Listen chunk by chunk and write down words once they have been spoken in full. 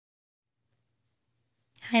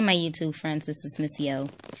Hi, my YouTube friends. This is Miss Yo.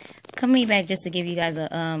 Coming back just to give you guys a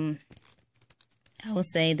I will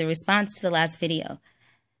say the response to the last video.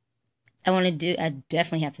 I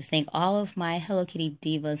definitely have to thank all of my Hello Kitty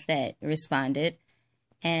divas that responded.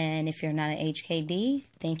 And if you're not an HKD,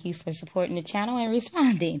 thank you for supporting the channel and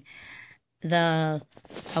responding. I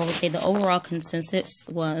will say the overall consensus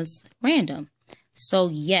was random. So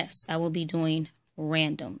yes, I will be doing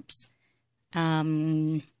randoms.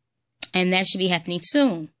 And that should be happening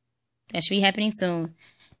soon.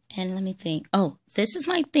 And let me think. Oh, this is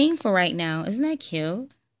my theme for right now. Isn't that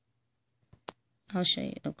cute? I'll show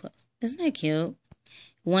you up close. Isn't that cute?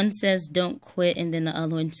 One says don't quit, and then the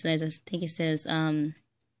other one says, I think it says don't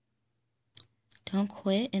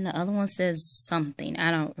quit, and the other one says something.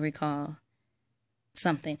 I don't recall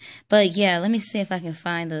something. But yeah, let me see if I can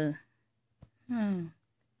find the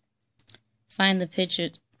picture.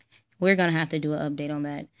 We're gonna have to do an update on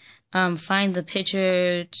that. Find the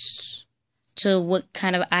picture to what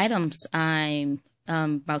kind of items I'm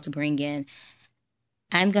about to bring in.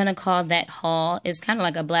 I'm gonna call that haul. It's kind of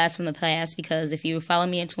like a blast from the past, because if you follow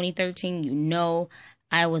me in 2013, you know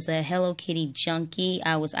I was a Hello Kitty junkie.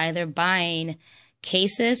 I was either buying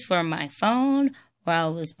cases for my phone or I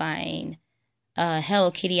was buying Hello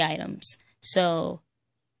Kitty items. So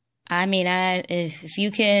I mean, if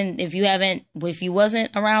you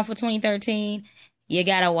wasn't around for 2013, you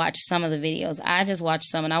gotta watch some of the videos. I just watched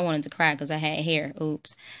some and I wanted to cry because I had hair.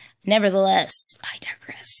 Oops. Nevertheless, I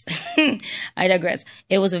digress. I digress.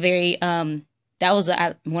 It was a very, when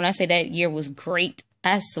I say that year was great,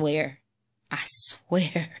 I swear,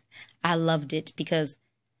 I loved it because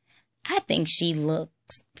I think she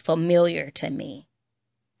looks familiar to me.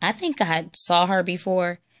 I think I had saw her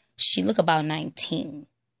before. She looked about 19.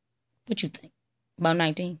 What you think? About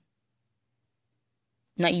 19?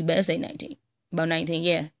 No, you better say 19. About 19,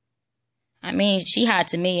 yeah. I mean, she hot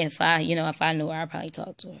to me. If I knew her, I'd probably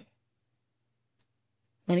talk to her.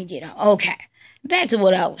 Let me get on. Okay. Back to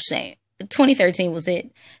what I was saying. 2013 was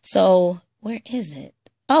it. So, where is it?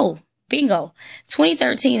 Oh, bingo.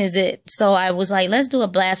 2013 is it. So I was like, let's do a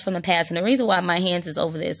blast from the past. And the reason why my hands is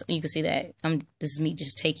over this, you can see that this is me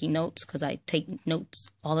just taking notes, because I take notes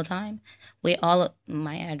all the time. With all of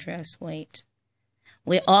my address,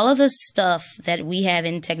 with all of the stuff that we have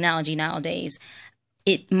in technology nowadays,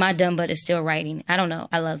 my dumb butt is still writing. I don't know.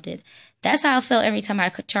 I loved it. That's how I felt every time I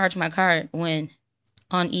could charge my card when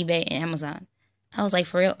on eBay and Amazon. I was like,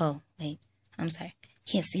 for real? Oh, wait. I'm sorry.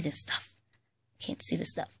 Can't see this stuff.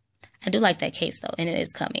 I do like that case, though, and it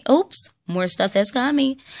is coming. Oops. More stuff that's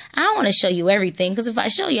coming. I don't want to show you everything, because if I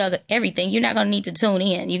show you everything, you're not going to need to tune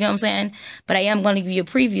in. You know what I'm saying? But I am going to give you a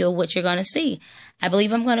preview of what you're going to see. I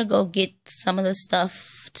believe I'm going to go get some of the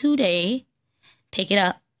stuff today, pick it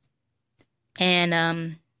up,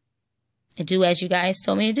 and do as you guys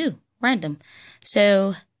told me to do. Random.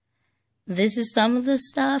 So this is some of the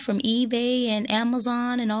stuff from eBay and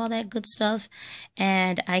Amazon and all that good stuff.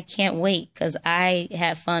 And I can't wait, because I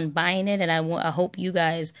have fun buying it. And I hope you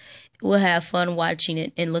guys will have fun watching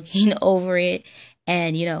it and looking over it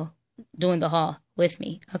and, doing the haul with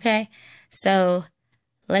me. Okay. So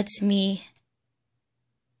let me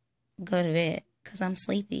go to bed, because I'm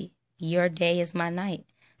sleepy. Your day is my night.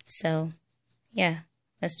 So yeah,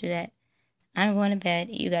 let's do that. I'm going to bed.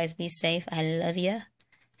 You guys be safe. I love you.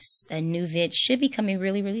 A new vid should be coming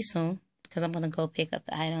really, really soon, because I'm going to go pick up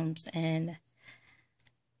the items, and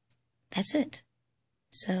that's it.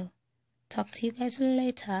 So, talk to you guys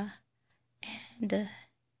later. And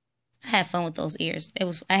I had fun with those ears.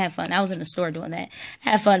 I had fun. I was in the store doing that. I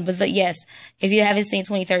had fun. But yes, if you haven't seen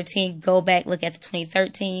 2013, go back, look at the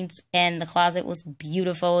 2013s, and the closet was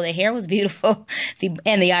beautiful. The hair was beautiful,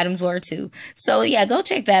 and the items were too. So yeah, go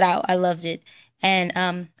check that out. I loved it.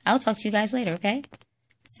 And I'll talk to you guys later, okay?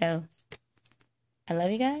 So, I love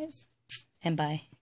you guys, and bye.